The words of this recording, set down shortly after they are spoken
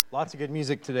Lots of good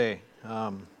music today.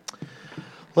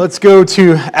 Let's go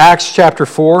to Acts chapter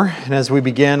 4. And as we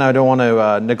begin, I don't want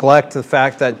to neglect the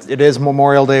fact that it is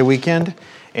Memorial Day weekend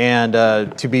and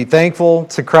to be thankful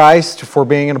to Christ for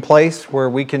being in a place where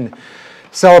we can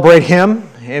celebrate Him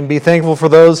and be thankful for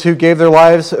those who gave their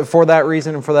lives for that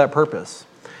reason and for that purpose.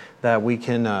 That we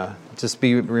can just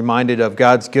be reminded of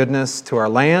God's goodness to our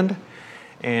land.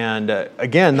 And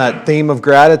again, that theme of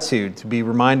gratitude, to be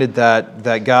reminded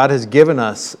that God has given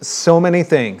us so many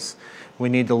things. We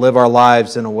need to live our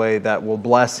lives in a way that will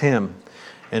bless Him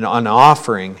and an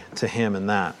offering to Him in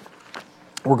that.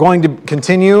 We're going to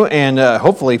continue and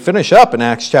hopefully finish up in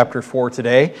Acts chapter 4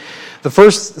 today. The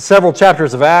first several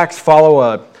chapters of Acts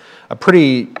follow a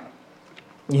pretty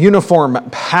uniform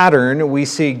pattern. We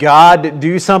see God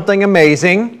do something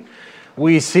amazing.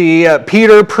 We see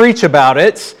Peter preach about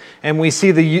it. And we see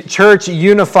the church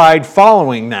unified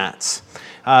following that.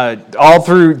 All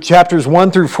through chapters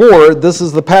 1 through 4, this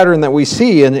is the pattern that we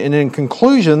see. And in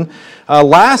conclusion,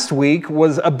 last week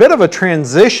was a bit of a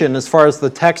transition as far as the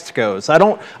text goes. I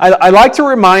like to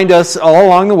remind us all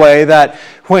along the way that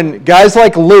when guys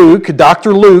like Luke,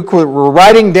 Dr. Luke, were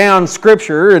writing down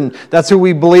Scripture, and that's who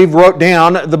we believe wrote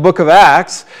down the book of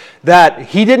Acts, that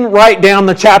he didn't write down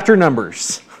the chapter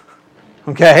numbers.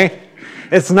 Okay?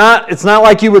 It's not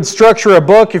like you would structure a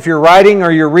book if you're writing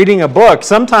or you're reading a book.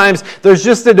 Sometimes there's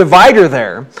just a divider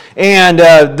there.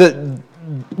 And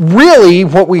really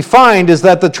what we find is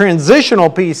that the transitional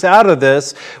piece out of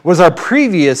this was our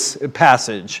previous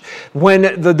passage.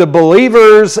 When the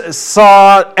believers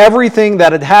saw everything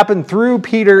that had happened through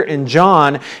Peter and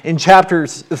John in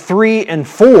chapters 3 and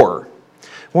 4.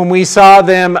 When we saw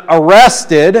them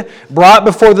arrested, brought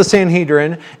before the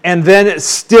Sanhedrin, and then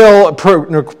still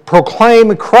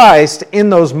proclaim Christ in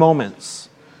those moments.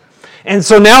 And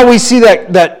so now we see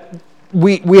that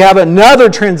we have another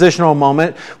transitional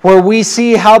moment where we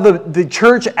see how the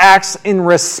church acts in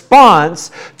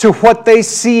response to what they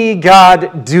see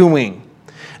God doing.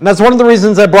 And that's one of the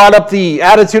reasons I brought up the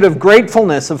attitude of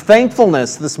gratefulness, of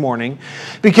thankfulness this morning,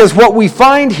 because what we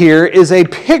find here is a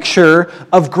picture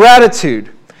of gratitude.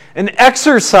 An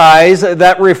exercise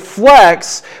that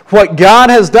reflects what God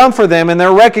has done for them and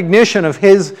their recognition of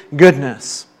His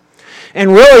goodness.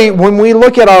 And really, when we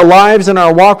look at our lives and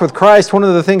our walk with Christ, one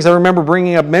of the things I remember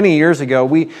bringing up many years ago,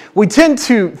 we tend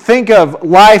to think of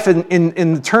life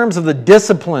in terms of the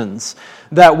disciplines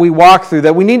that we walk through,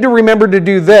 that we need to remember to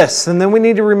do this, and then we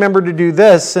need to remember to do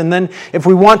this, and then if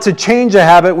we want to change a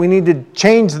habit, we need to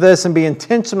change this and be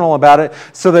intentional about it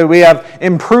so that we have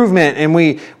improvement and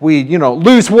we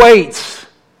lose weight,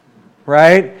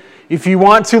 right? If you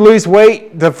want to lose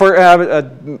weight,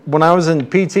 when I was in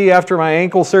PT after my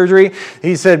ankle surgery,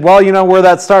 he said, well, you know where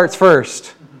that starts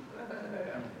first.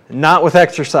 Not with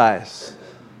exercise.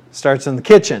 Starts in the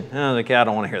kitchen. And I was like, I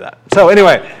don't want to hear that. So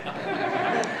anyway.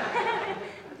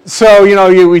 So,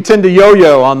 we tend to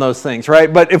yo-yo on those things,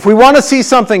 right? But if we want to see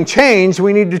something change,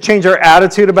 we need to change our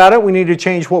attitude about it. We need to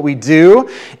change what we do.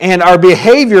 And our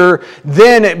behavior,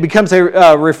 then it becomes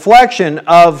a reflection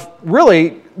of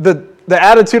really the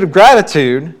attitude of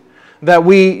gratitude that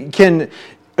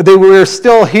we're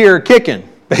still here kicking,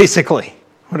 basically,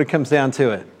 when it comes down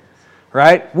to it,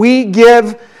 right? We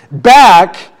give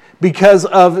back because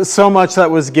of so much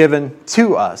that was given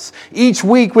to us. Each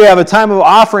week we have a time of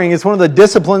offering. It's one of the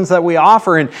disciplines that we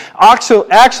offer. And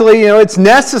actually, it's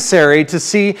necessary to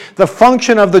see the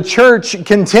function of the church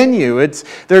continue.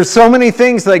 There's so many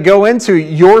things that go into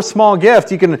your small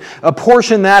gift. You can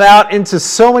apportion that out into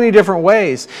so many different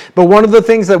ways. But one of the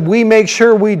things that we make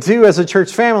sure we do as a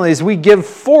church family is we give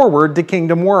forward to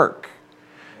kingdom work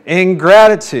in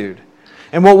gratitude.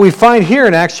 And what we find here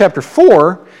in Acts chapter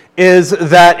 4 is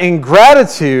that in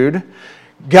gratitude,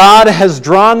 God has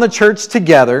drawn the church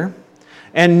together,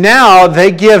 and now they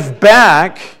give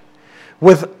back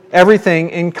with everything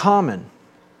in common.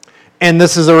 And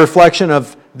this is a reflection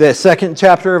of the second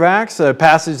chapter of Acts, a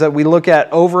passage that we look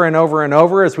at over and over and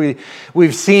over as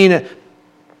we've seen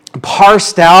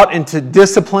parsed out into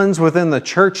disciplines within the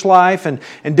church life and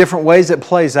different ways it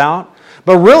plays out.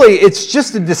 But really, it's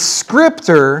just a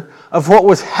descriptor of what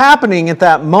was happening at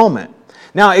that moment.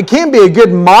 Now, it can be a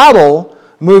good model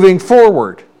moving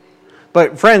forward.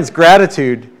 But friends,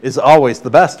 gratitude is always the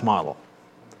best model.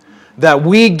 That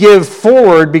we give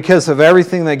forward because of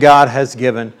everything that God has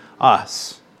given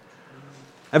us.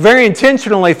 I very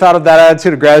intentionally thought of that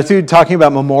attitude of gratitude, talking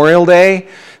about Memorial Day,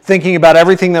 thinking about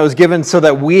everything that was given so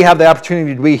that we have the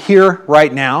opportunity to be here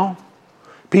right now.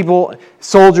 People,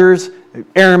 soldiers,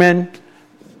 airmen,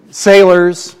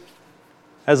 sailors,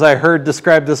 as I heard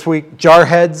described this week,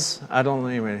 jarheads. I don't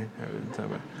know.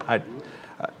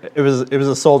 It was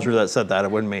a soldier that said that.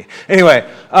 It wasn't me. Anyway,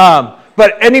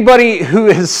 but anybody who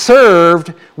has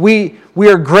served, we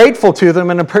are grateful to them,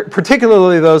 and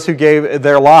particularly those who gave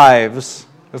their lives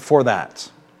for that.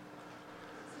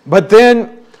 But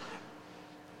then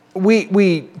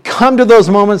we come to those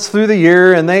moments through the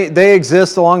year, and they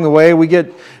exist along the way. We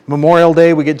get Memorial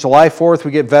Day, we get July 4th,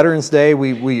 we get Veterans Day.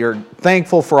 We are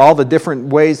thankful for all the different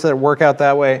ways that work out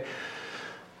that way.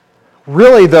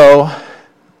 Really, though,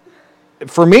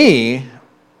 for me,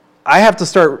 I have to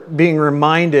start being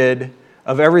reminded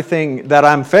of everything that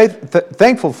I'm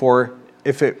thankful for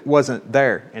if it wasn't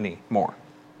there anymore.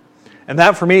 And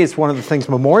that, for me, is one of the things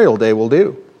Memorial Day will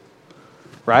do,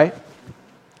 right?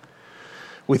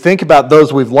 We think about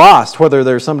those we've lost, whether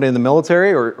they're somebody in the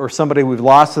military or somebody we've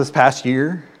lost this past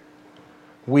year.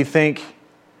 We think,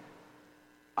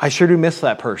 I sure do miss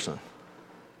that person.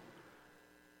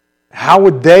 How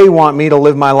would they want me to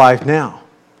live my life now?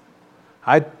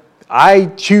 I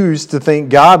choose to think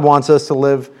God wants us to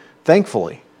live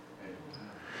thankfully.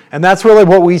 And that's really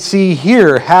what we see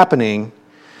here happening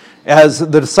as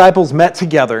the disciples met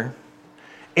together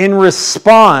in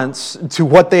response to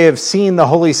what they have seen the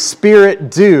Holy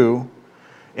Spirit do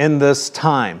in this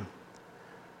time.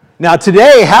 Now,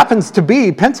 today happens to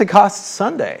be Pentecost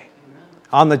Sunday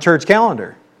on the church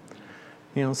calendar.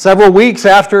 Several weeks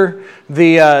after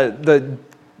the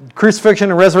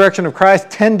crucifixion and resurrection of Christ,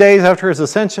 10 days after his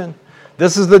ascension,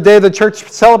 this is the day the church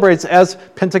celebrates as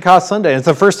Pentecost Sunday. It's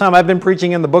the first time I've been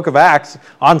preaching in the book of Acts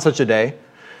on such a day.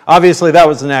 Obviously, that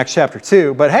was in Acts chapter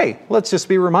 2, but hey, let's just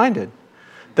be reminded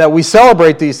that we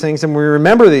celebrate these things and we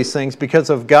remember these things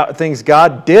because of things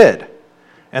God did,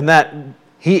 and that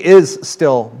he is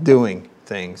still doing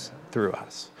things through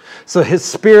us. So his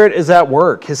Spirit is at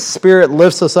work. His Spirit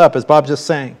lifts us up, as Bob just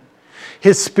sang.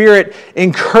 His Spirit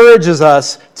encourages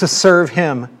us to serve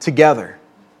him together.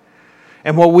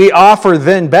 And what we offer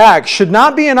then back should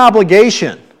not be an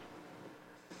obligation.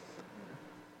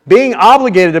 Being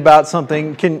obligated about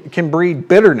something can breed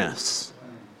bitterness.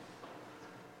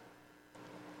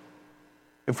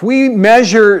 If we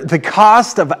measure the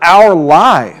cost of our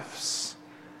lives,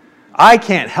 I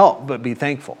can't help but be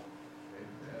thankful.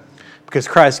 Because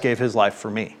Christ gave his life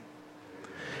for me.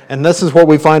 And this is what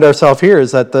we find ourselves here,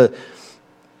 is that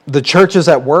the church is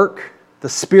at work, the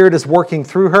Spirit is working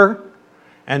through her,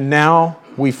 and now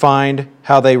we find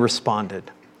how they responded.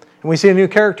 And we see a new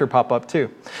character pop up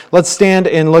too. Let's stand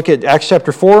and look at Acts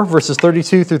chapter 4, verses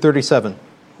 32 through 37.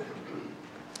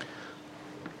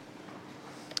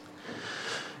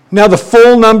 Now the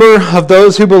full number of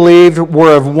those who believed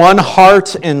were of one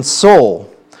heart and soul.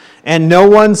 And no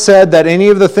one said that any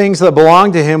of the things that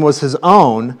belonged to him was his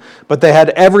own, but they had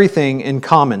everything in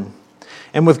common.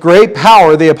 And with great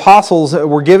power the apostles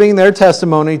were giving their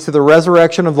testimony to the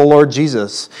resurrection of the Lord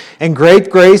Jesus. And great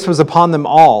grace was upon them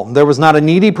all. There was not a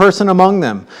needy person among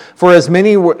them. For as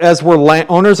many as were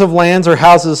owners of lands or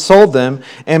houses sold them,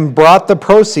 and brought the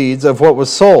proceeds of what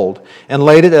was sold, and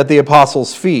laid it at the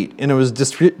apostles' feet. And it was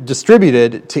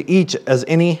distributed to each as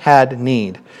any had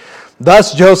need.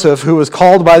 Thus Joseph, who was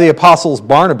called by the apostles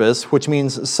Barnabas, which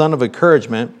means son of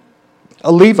encouragement,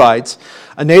 a Levite,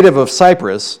 a native of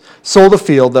Cyprus, sold a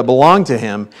field that belonged to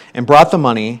him and brought the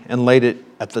money and laid it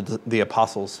at the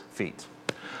apostles' feet.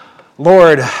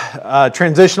 Lord,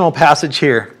 transitional passage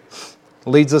here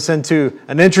leads us into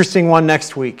an interesting one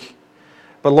next week.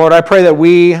 But Lord, I pray that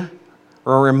we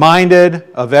are reminded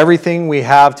of everything we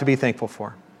have to be thankful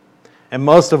for. And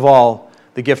most of all,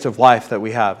 the gift of life that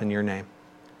we have in your name.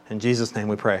 In Jesus' name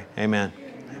we pray. Amen.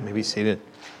 You may be seated.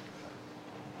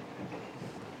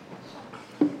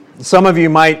 Some of you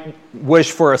might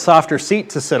wish for a softer seat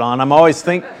to sit on. I always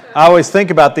think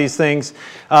about these things.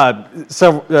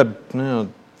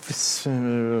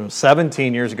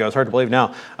 17 years ago, it's hard to believe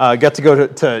now, got to go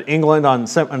to England on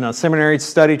a seminary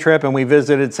study trip, and we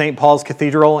visited St. Paul's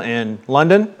Cathedral in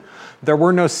London. There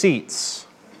were no seats.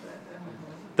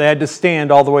 They had to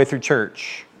stand all the way through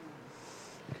church.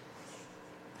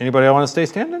 Anybody want to stay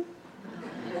standing?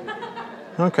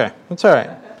 Okay, that's all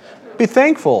right. Be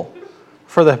thankful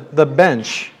for the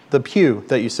bench, the pew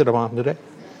that you sit upon today.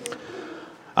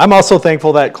 I'm also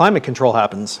thankful that climate control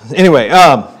happens. Anyway,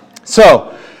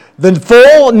 so the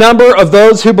full number of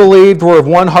those who believed were of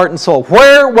one heart and soul.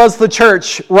 Where was the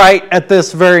church right at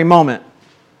this very moment?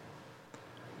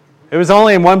 It was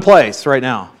only in one place right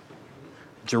now.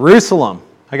 Jerusalem.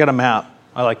 I got a map.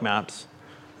 I like maps.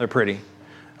 They're pretty.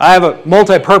 I have a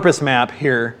multi-purpose map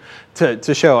here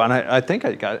to show, and I think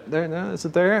I got it there. No, is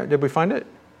it there? Did we find it?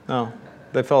 No.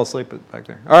 They fell asleep back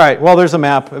there. All right, well, there's a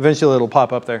map. Eventually it'll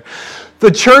pop up there.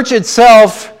 The church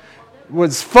itself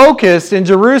was focused in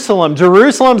Jerusalem.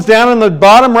 Jerusalem's down in the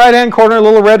bottom right-hand corner, a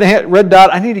little red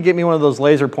dot. I need to get me one of those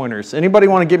laser pointers. Anybody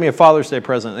want to give me a Father's Day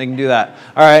present? They can do that.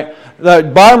 All right. The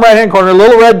bottom right-hand corner,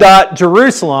 little red dot,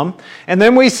 Jerusalem. And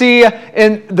then we see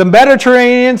in the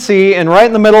Mediterranean Sea, and right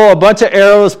in the middle, a bunch of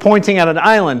arrows pointing at an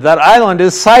island. That island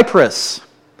is Cyprus. It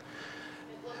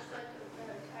looks like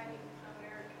a tiny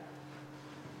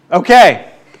America. Okay.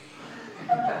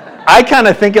 I kind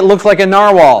of think it looks like a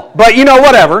narwhal, but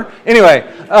whatever. Anyway,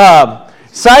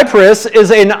 Cyprus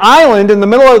is an island in the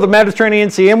middle of the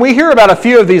Mediterranean Sea, and we hear about a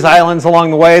few of these islands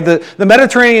along the way. The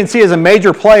Mediterranean Sea is a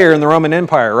major player in the Roman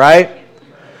Empire, right?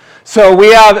 So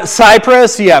we have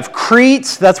Cyprus, you have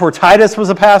Crete, that's where Titus was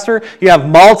a pastor. You have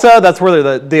Malta, that's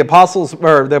where the apostle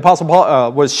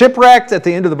Paul was shipwrecked at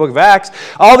the end of the book of Acts.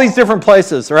 All these different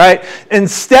places, right?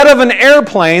 Instead of an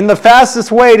airplane, the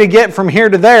fastest way to get from here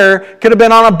to there could have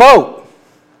been on a boat.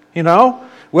 We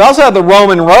also have the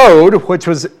Roman road, which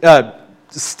was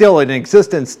still in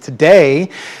existence today.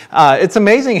 It's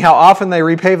amazing how often they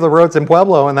repave the roads in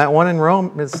Pueblo, and that one in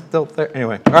Rome is still there.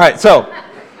 Anyway, all right, so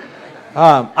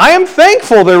I am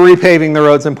thankful they're repaving the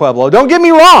roads in Pueblo. Don't get me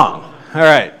wrong. All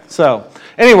right. So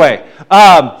anyway,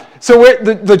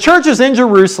 the church is in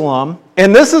Jerusalem,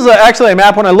 and this is actually a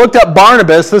map. When I looked up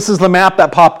Barnabas, this is the map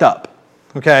that popped up.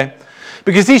 Okay,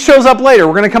 because he shows up later.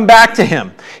 We're going to come back to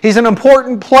him. He's an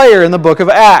important player in the book of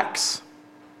Acts.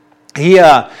 He's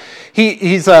a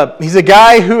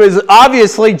guy who is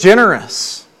obviously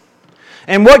generous.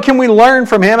 And what can we learn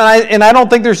from him? And I don't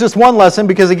think there's just one lesson,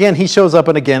 because again, he shows up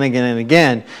again and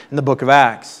again in the book of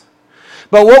Acts.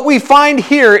 But what we find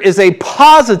here is a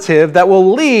positive that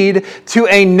will lead to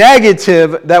a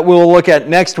negative that we'll look at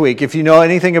next week. If you know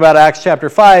anything about Acts chapter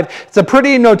 5, it's a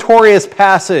pretty notorious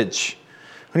passage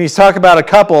when he's talking about a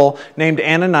couple named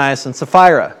Ananias and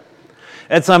Sapphira.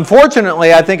 It's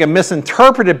unfortunately, I think, a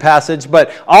misinterpreted passage,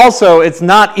 but also it's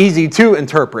not easy to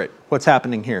interpret what's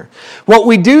happening here. What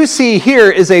we do see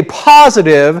here is a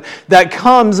positive that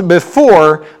comes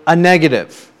before a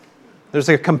negative. There's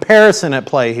a comparison at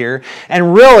play here.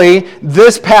 And really,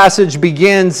 this passage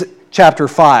begins chapter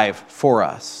 5 for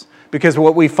us. Because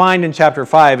what we find in chapter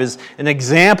 5 is an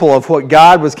example of what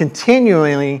God was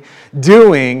continually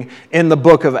doing in the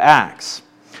book of Acts.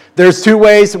 There's two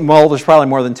ways, well, there's probably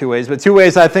more than two ways, but two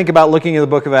ways I think about looking at the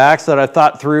book of Acts that I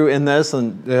thought through in this,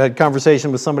 and I had a conversation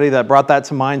with somebody that brought that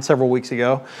to mind several weeks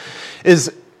ago,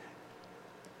 is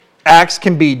Acts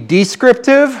can be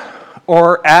descriptive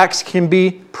or Acts can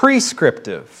be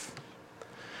prescriptive.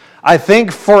 I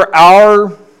think for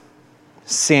our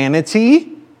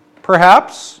sanity,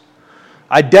 perhaps,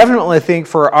 I definitely think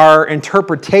for our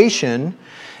interpretation,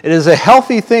 it is a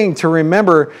healthy thing to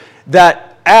remember that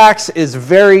Acts is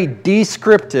very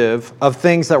descriptive of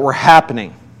things that were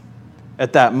happening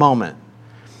at that moment.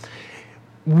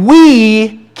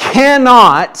 We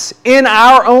cannot, in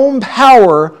our own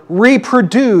power,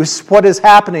 reproduce what is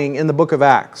happening in the book of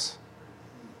Acts.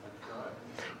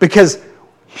 Because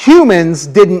humans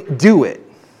didn't do it.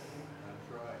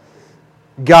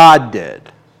 God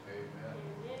did.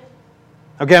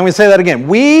 Okay, I'm going to say that again.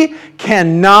 We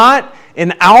cannot,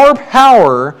 in our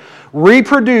power,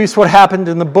 reproduce what happened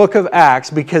in the book of Acts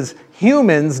because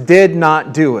humans did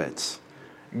not do it.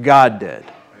 God did.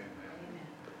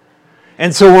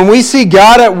 And so when we see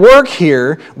God at work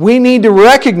here, we need to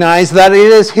recognize that it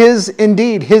is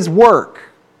indeed His work.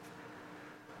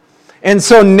 And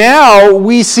so now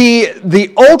we see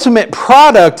the ultimate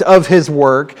product of His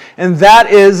work, and that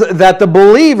is that the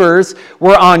believers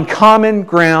were on common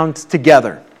ground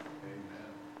together.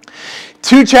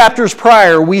 2 chapters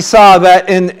prior, we saw that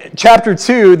in chapter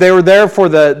 2, they were there for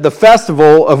the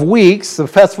Festival of Weeks, the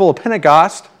Festival of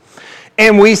Pentecost.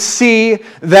 And we see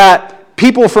that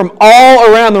people from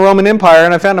all around the Roman Empire,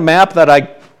 and I found a map that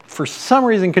I, for some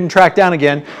reason, couldn't track down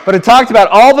again, but it talked about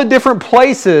all the different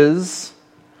places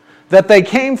that they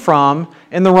came from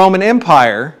in the Roman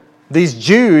Empire. These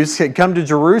Jews had come to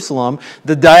Jerusalem.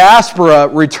 The diaspora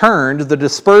returned, the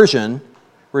dispersion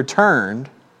returned.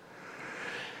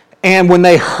 And when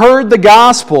they heard the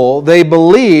gospel, they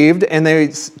believed and they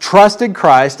trusted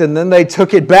Christ, and then they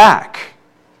took it back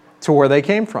to where they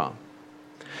came from.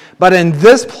 But in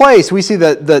this place, we see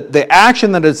that the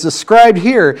action that is described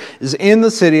here is in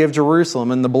the city of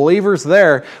Jerusalem, and the believers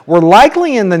there were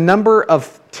likely in the number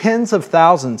of tens of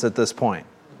thousands at this point.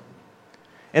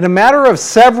 In a matter of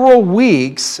several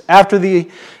weeks after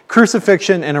the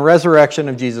crucifixion and resurrection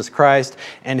of Jesus Christ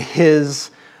and His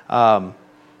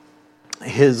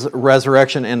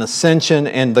resurrection and ascension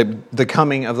and the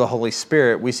coming of the Holy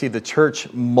Spirit, we see the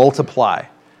church multiply.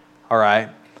 All right?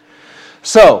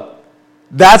 So,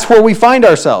 That's where we find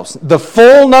ourselves. The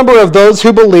full number of those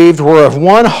who believed were of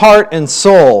one heart and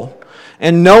soul.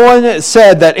 And no one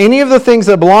said that any of the things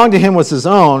that belonged to him was his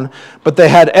own, but they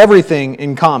had everything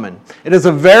in common. It is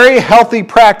a very healthy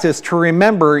practice to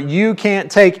remember you can't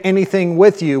take anything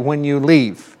with you when you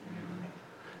leave.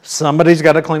 Somebody's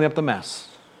got to clean up the mess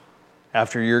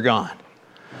after you're gone.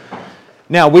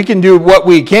 Now, we can do what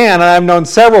we can, and I've known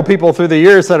several people through the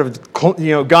years that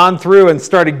have gone through and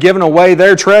started giving away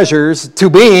their treasures to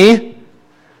me.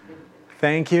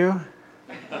 Thank you.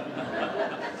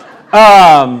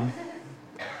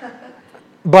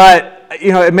 But,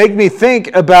 it made me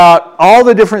think about all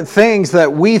the different things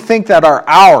that we think that are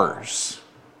ours,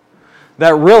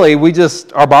 that really we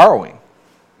just are borrowing.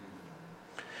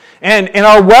 And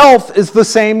our wealth is the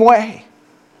same way.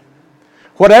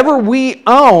 Whatever we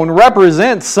own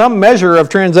represents some measure of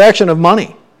transaction of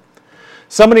money.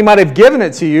 Somebody might have given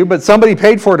it to you, but somebody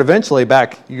paid for it eventually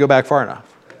you go back far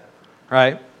enough,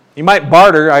 right? You might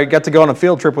barter. I got to go on a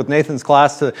field trip with Nathan's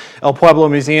class to El Pueblo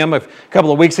Museum a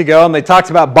couple of weeks ago, and they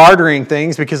talked about bartering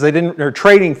things or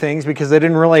trading things because they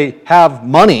didn't really have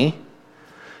money.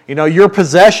 Your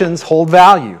possessions hold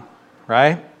value,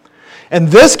 right? In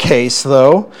this case,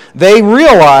 though, they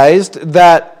realized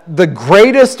that the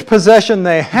greatest possession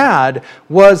they had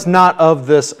was not of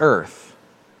this earth.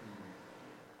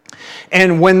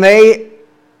 And when they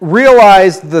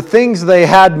realized the things they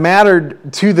had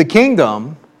mattered to the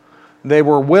kingdom, they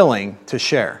were willing to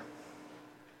share.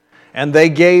 And they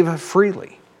gave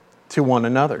freely to one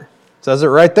another. It says it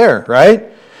right there,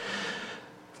 right?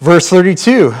 Verse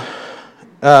 32,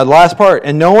 last part.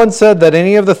 And no one said that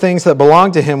any of the things that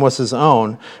belonged to him was his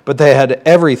own, but they had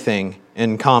everything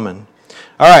in common.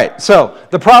 All right, so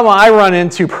the problem I run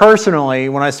into personally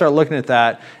when I start looking at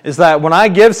that is that when I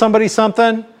give somebody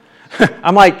something,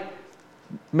 I'm like,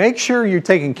 make sure you're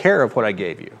taking care of what I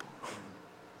gave you.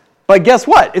 But guess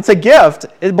what? It's a gift.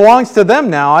 It belongs to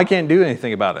them now. I can't do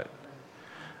anything about it.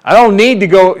 I don't need to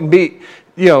go and be,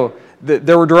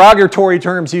 there were derogatory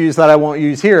terms used that I won't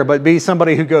use here, but be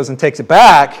somebody who goes and takes it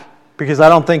back because I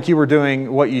don't think you were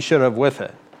doing what you should have with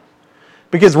it.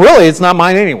 Because really, it's not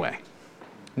mine anyway.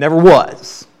 Never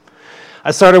was.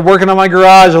 I started working on my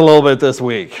garage a little bit this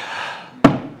week.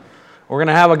 We're going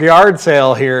to have a yard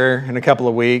sale here in a couple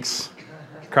of weeks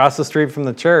across the street from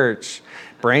the church.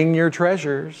 Bring your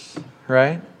treasures,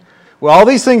 right? Well, all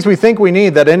these things we think we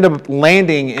need that end up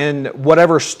landing in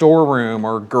whatever storeroom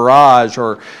or garage,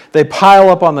 or they pile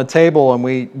up on the table and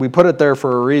we put it there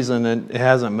for a reason and it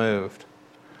hasn't moved.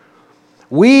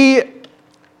 We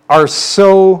are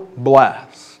so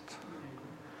blessed.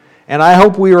 And I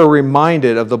hope we are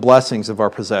reminded of the blessings of our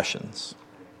possessions.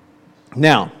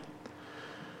 Now,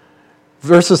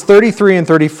 verses 33 and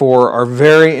 34 are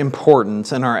very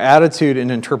important, and our attitude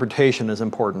and interpretation is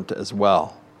important as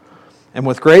well. And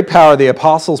with great power, the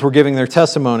apostles were giving their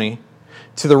testimony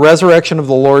to the resurrection of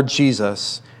the Lord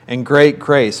Jesus, and great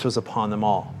grace was upon them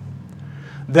all.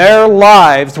 Their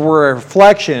lives were a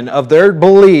reflection of their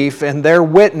belief and their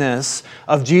witness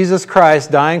of Jesus Christ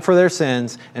dying for their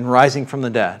sins and rising from the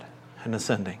dead and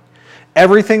ascending.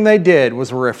 Everything they did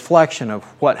was a reflection of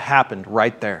what happened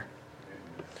right there.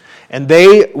 And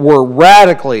they were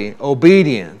radically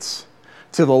obedient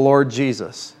to the Lord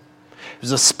Jesus. It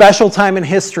was a special time in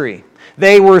history.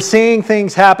 They were seeing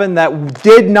things happen that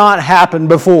did not happen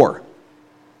before.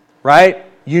 Right?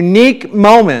 Unique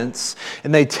moments,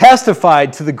 and they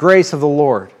testified to the grace of the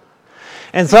Lord.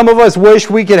 And some of us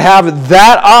wish we could have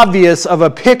that obvious of a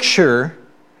picture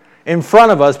in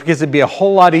front of us because it'd be a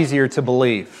whole lot easier to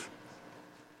believe.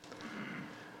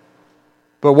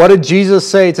 But what did Jesus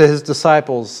say to his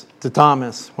disciples, to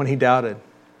Thomas, when he doubted?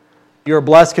 You're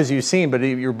blessed because you've seen, but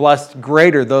you're blessed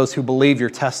greater those who believe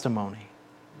your testimony.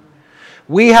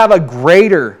 We have a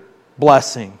greater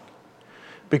blessing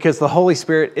because the Holy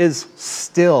Spirit is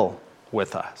still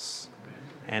with us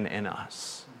and in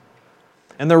us.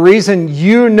 And the reason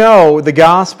you know the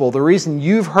gospel, the reason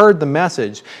you've heard the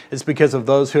message, is because of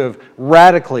those who have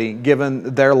radically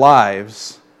given their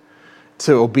lives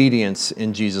to obedience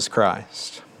in Jesus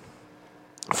Christ.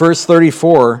 Verse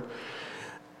 34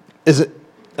 is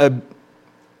an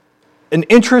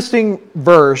interesting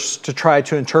verse to try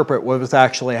to interpret what was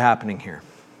actually happening here.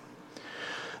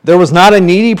 There was not a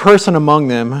needy person among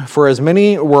them, for as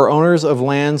many were owners of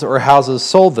lands or houses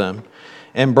sold them,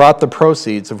 and brought the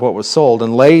proceeds of what was sold,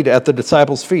 and laid at the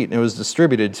disciples' feet, and it was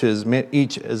distributed to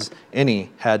each as any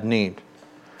had need.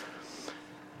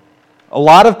 A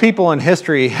lot of people in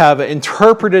history have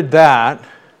interpreted that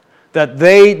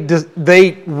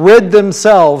they rid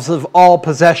themselves of all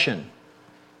possession.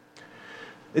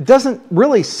 It doesn't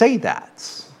really say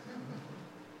that.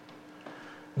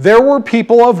 there were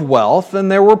people of wealth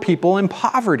and there were people in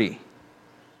poverty.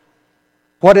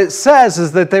 What it says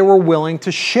is that they were willing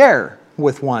to share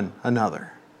with one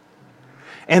another.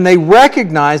 And they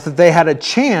recognized that they had a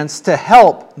chance to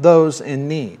help those in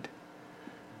need.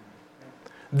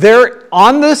 There,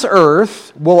 on this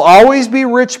earth, will always be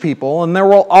rich people and there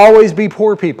will always be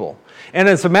poor people. And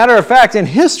as a matter of fact, in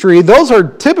history, those are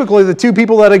typically the two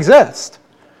people that exist.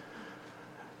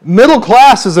 Middle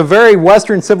class is a very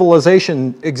Western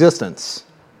civilization existence.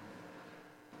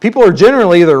 People are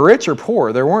generally either rich or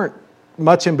poor. There weren't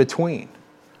much in between.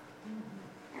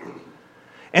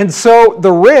 And so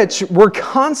the rich were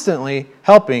constantly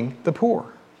helping the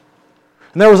poor.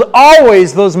 And there was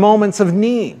always those moments of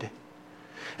need.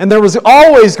 And there was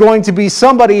always going to be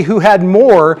somebody who had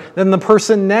more than the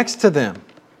person next to them.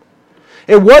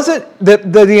 It wasn't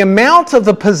that the amount of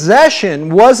the possession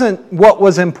wasn't what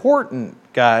was important,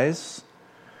 guys.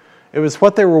 It was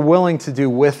what they were willing to do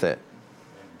with it.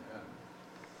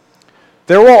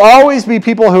 There will always be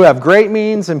people who have great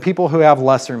means and people who have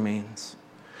lesser means.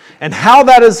 And how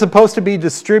that is supposed to be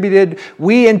distributed,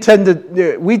 we tend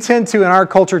to, in our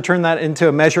culture, turn that into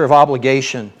a measure of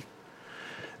obligation.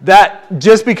 That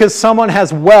just because someone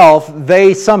has wealth,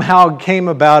 they somehow came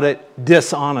about it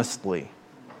dishonestly.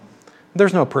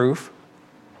 There's no proof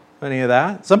of any of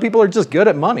that. Some people are just good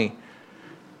at money.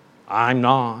 I'm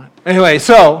not. Anyway,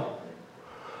 so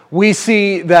we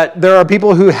see that there are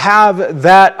people who have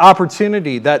that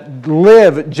opportunity, that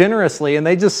live generously, and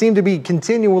they just seem to be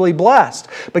continually blessed.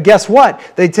 But guess what?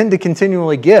 They tend to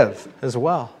continually give as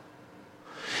well.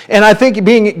 And I think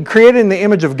being created in the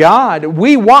image of God,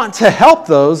 we want to help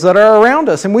those that are around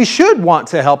us, and we should want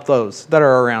to help those that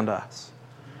are around us.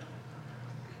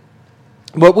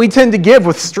 But we tend to give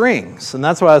with strings, and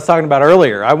that's what I was talking about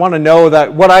earlier. I want to know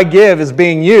that what I give is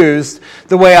being used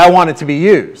the way I want it to be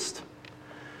used.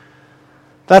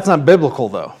 That's not biblical,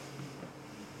 though.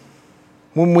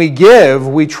 When we give,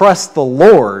 we trust the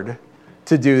Lord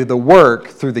to do the work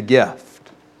through the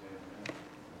gift.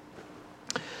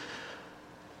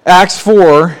 Acts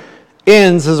 4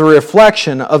 ends as a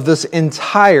reflection of this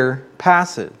entire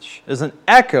passage, as an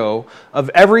echo of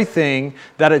everything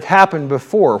that had happened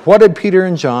before. What did Peter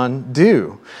and John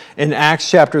do? In Acts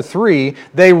chapter 3,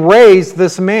 they raised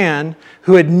this man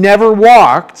who had never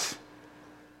walked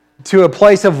to a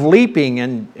place of leaping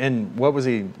and what was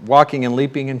he? Walking and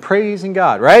leaping and praising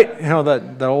God, right? You know,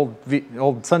 that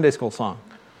old Sunday school song.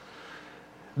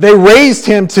 They raised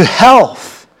him to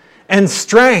health and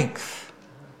strength.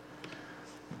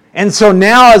 And so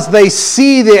now as they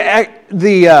see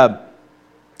the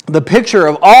picture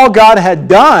of all God had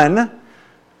done,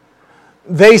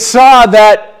 they saw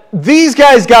that these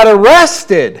guys got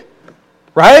arrested,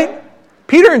 right?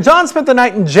 Peter and John spent the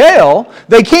night in jail.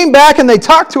 They came back and they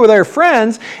talked to their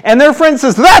friends, and their friend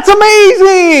says, "That's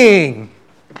amazing!"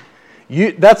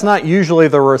 That's not usually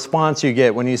the response you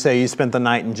get when you say you spent the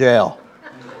night in jail.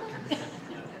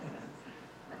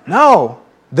 No.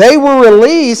 They were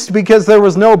released because there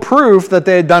was no proof that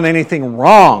they had done anything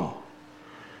wrong.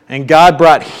 And God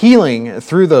brought healing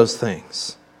through those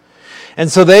things.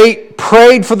 And so they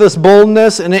prayed for this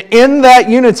boldness, and in that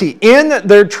unity, in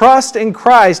their trust in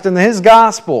Christ and His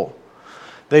gospel,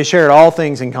 they shared all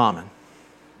things in common.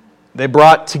 They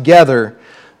brought together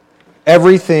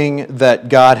everything that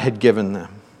God had given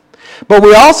them. But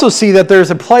we also see that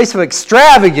there's a place of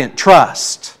extravagant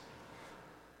trust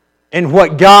in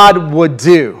what God would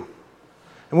do.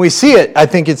 And we see it, I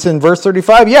think it's in verse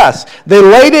 35. Yes, they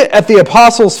laid it at the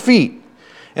apostles' feet,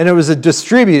 and it was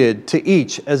distributed to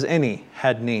each as any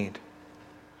had need.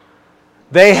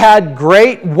 They had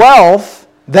great wealth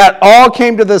that all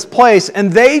came to this place,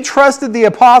 and they trusted the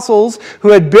apostles who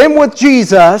had been with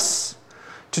Jesus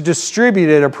to distribute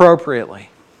it appropriately.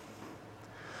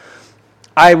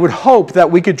 I would hope that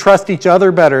we could trust each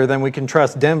other better than we can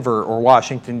trust Denver or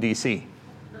Washington, D.C.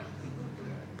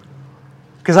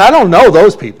 Because I don't know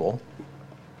those people.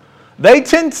 They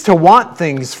tend to want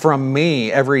things from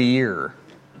me every year.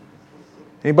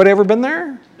 Anybody ever been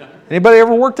there? Anybody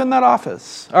ever worked in that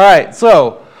office? All right,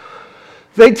 so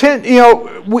they tend,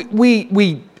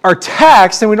 we are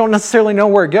taxed and we don't necessarily know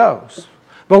where it goes.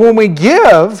 But when we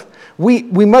give, we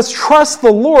must trust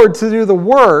the Lord to do the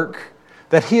work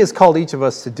that He has called each of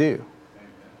us to do.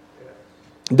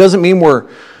 It doesn't mean we're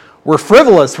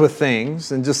frivolous with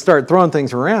things and just start throwing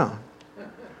things around,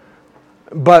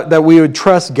 but that we would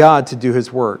trust God to do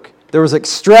His work. There was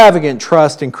extravagant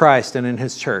trust in Christ and in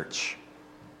His church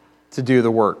to do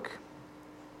the work.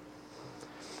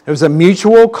 It was a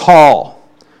mutual call,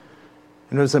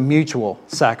 and it was a mutual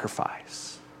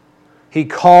sacrifice. He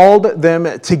called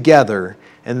them together,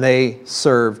 and they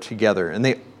served together. And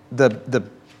the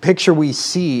picture we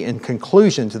see in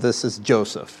conclusion to this is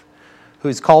Joseph, who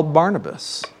is called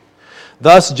Barnabas.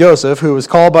 Thus Joseph, who was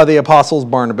called by the apostles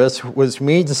Barnabas, was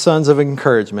means sons of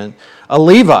encouragement, a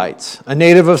Levite, a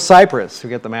native of Cyprus.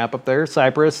 We get the map up there,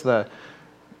 Cyprus,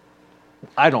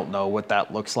 I don't know what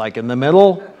that looks like in the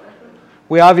middle.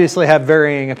 We obviously have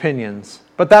varying opinions.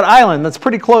 But that island that's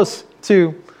pretty close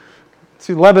to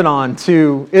Lebanon,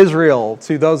 to Israel,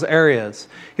 to those areas.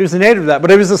 He was a native of that, but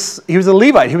he was a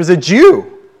Levite. He was a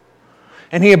Jew.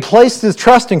 And he had placed his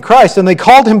trust in Christ, and they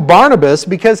called him Barnabas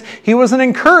because he was an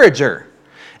encourager.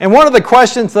 And one of the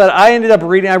questions that I ended up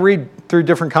reading, I read through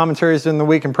different commentaries during the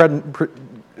week, and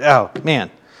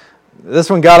this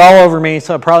one got all over me,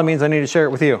 so it probably means I need to share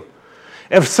it with you.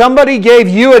 If somebody gave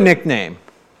you a nickname,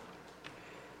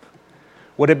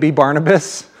 would it be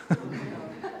Barnabas?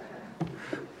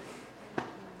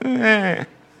 I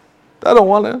don't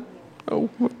want to. Oh,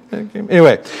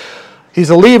 anyway, he's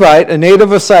a Levite, a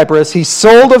native of Cyprus. He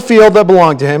sold a field that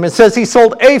belonged to him. It says he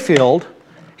sold a field.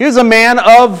 He was a man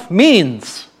of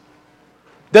means.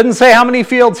 Doesn't say how many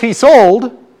fields he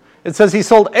sold. It says he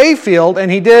sold a field, and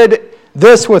he did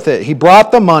this with it. He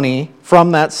brought the money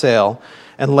from that sale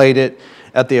and laid it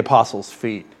at the apostles'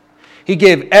 feet. He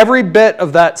gave every bit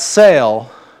of that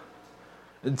sale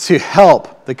to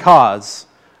help the cause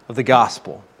of the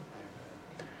gospel.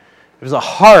 It was a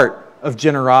heart of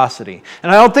generosity.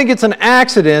 And I don't think it's an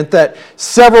accident that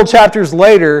several chapters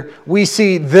later we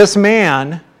see this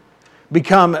man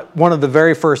become one of the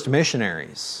very first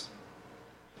missionaries.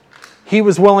 He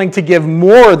was willing to give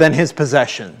more than his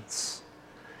possessions.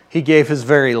 He gave his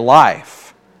very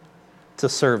life to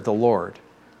serve the Lord.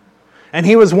 And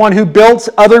he was one who built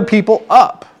other people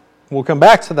up. We'll come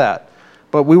back to that.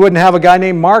 But we wouldn't have a guy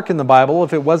named Mark in the Bible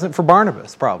if it wasn't for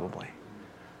Barnabas, probably.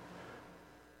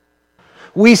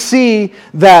 We see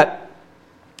that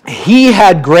he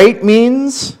had great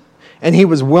means, and he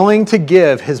was willing to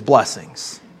give his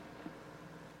blessings.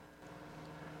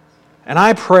 And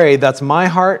I pray that's my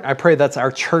heart. I pray that's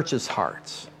our church's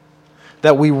heart.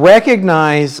 That we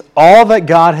recognize all that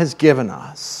God has given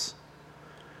us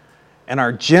and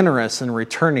are generous in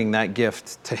returning that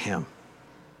gift to Him.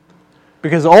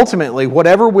 Because ultimately,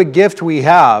 whatever gift we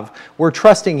have, we're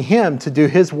trusting Him to do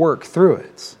His work through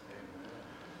it.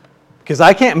 Because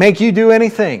I can't make you do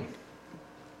anything.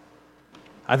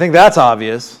 I think that's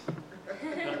obvious.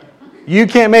 You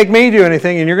can't make me do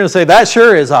anything, and you're going to say, that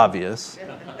sure is obvious.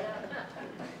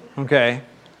 Okay.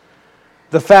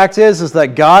 The fact is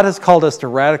that God has called us to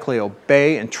radically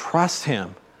obey and trust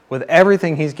Him with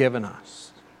everything He's given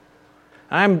us.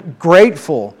 I'm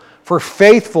grateful for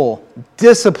faithful,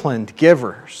 disciplined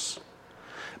givers.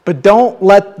 But don't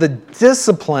let the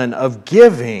discipline of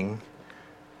giving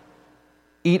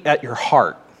eat at your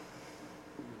heart.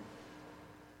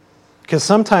 Because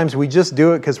sometimes we just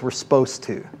do it because we're supposed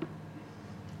to.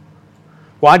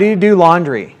 Why do you do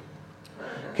laundry?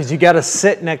 Because you got to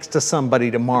sit next to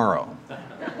somebody tomorrow.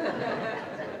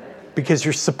 Because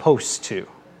you're supposed to.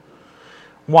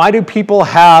 Why do people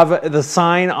have the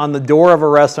sign on the door of a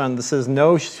restaurant that says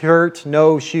no shirt,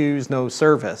 no shoes, no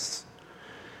service?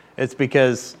 It's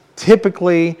because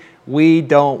typically we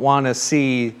don't want to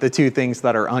see the two things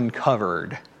that are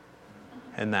uncovered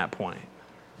in that point.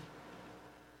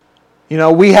 You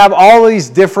know, we have all these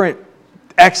different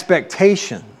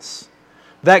expectations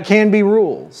that can be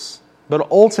rules, but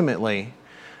ultimately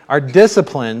our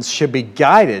disciplines should be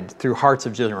guided through hearts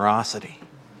of generosity.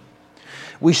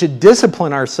 We should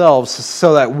discipline ourselves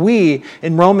so that we,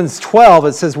 in Romans 12,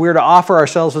 it says we're to offer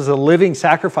ourselves as a living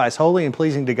sacrifice, holy and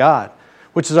pleasing to God,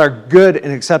 which is our good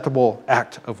and acceptable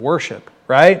act of worship,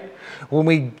 right? When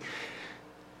we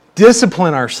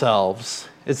discipline ourselves,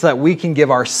 it's that we can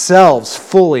give ourselves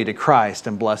fully to Christ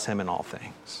and bless Him in all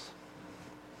things.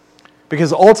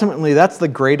 Because ultimately, that's the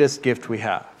greatest gift we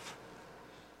have,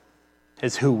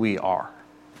 is who we are.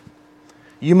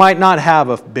 You might not have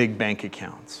a big bank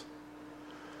account,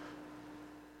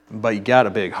 but you got a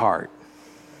big heart.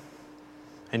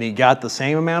 And you got the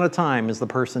same amount of time as the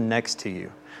person next to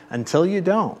you. Until you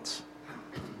don't.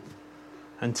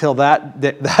 Until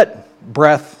that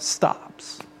breath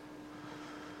stops.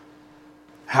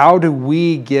 How do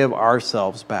we give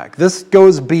ourselves back? This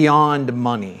goes beyond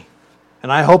money. And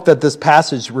I hope that this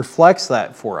passage reflects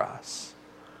that for us.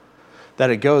 That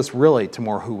it goes really to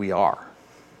more who we are.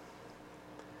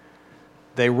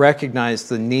 They recognized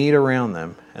the need around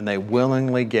them, and they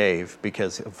willingly gave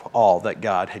because of all that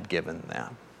God had given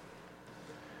them.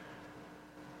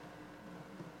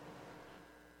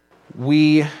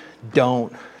 We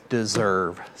don't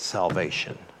deserve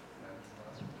salvation.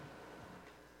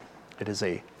 It is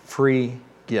a free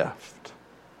gift.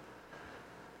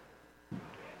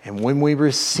 And when we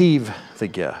receive the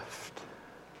gift,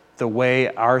 the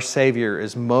way our Savior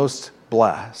is most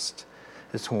blessed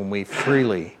is when we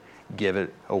freely give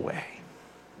it away.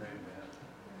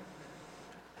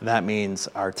 And that means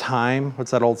our time, what's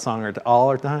that old song? All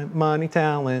our time, money,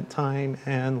 talent, time,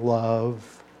 and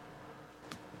love.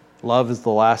 Love is the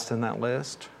last in that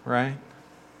list, right?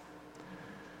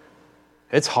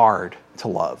 It's hard to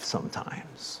love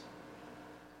sometimes.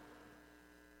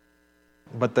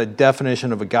 But the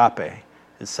definition of agape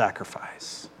is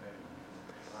sacrifice.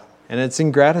 And it's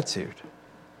in gratitude.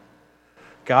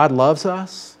 God loves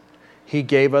us. He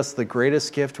gave us the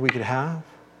greatest gift we could have.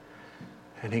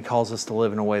 And He calls us to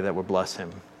live in a way that would bless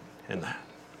Him in that.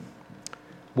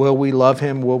 Will we love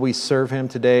Him? Will we serve Him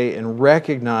today and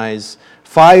recognize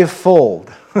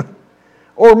fivefold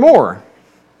or more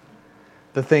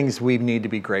the things we need to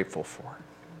be grateful for?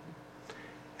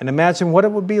 And imagine what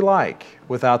it would be like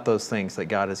without those things that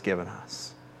God has given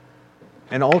us.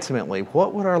 And ultimately,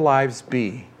 what would our lives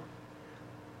be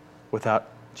without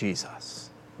Jesus?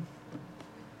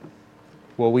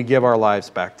 Will we give our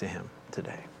lives back to Him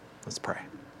today? Let's pray.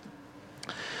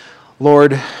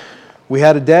 Lord, we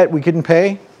had a debt we couldn't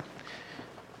pay,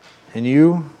 and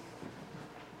you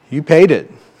paid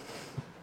it.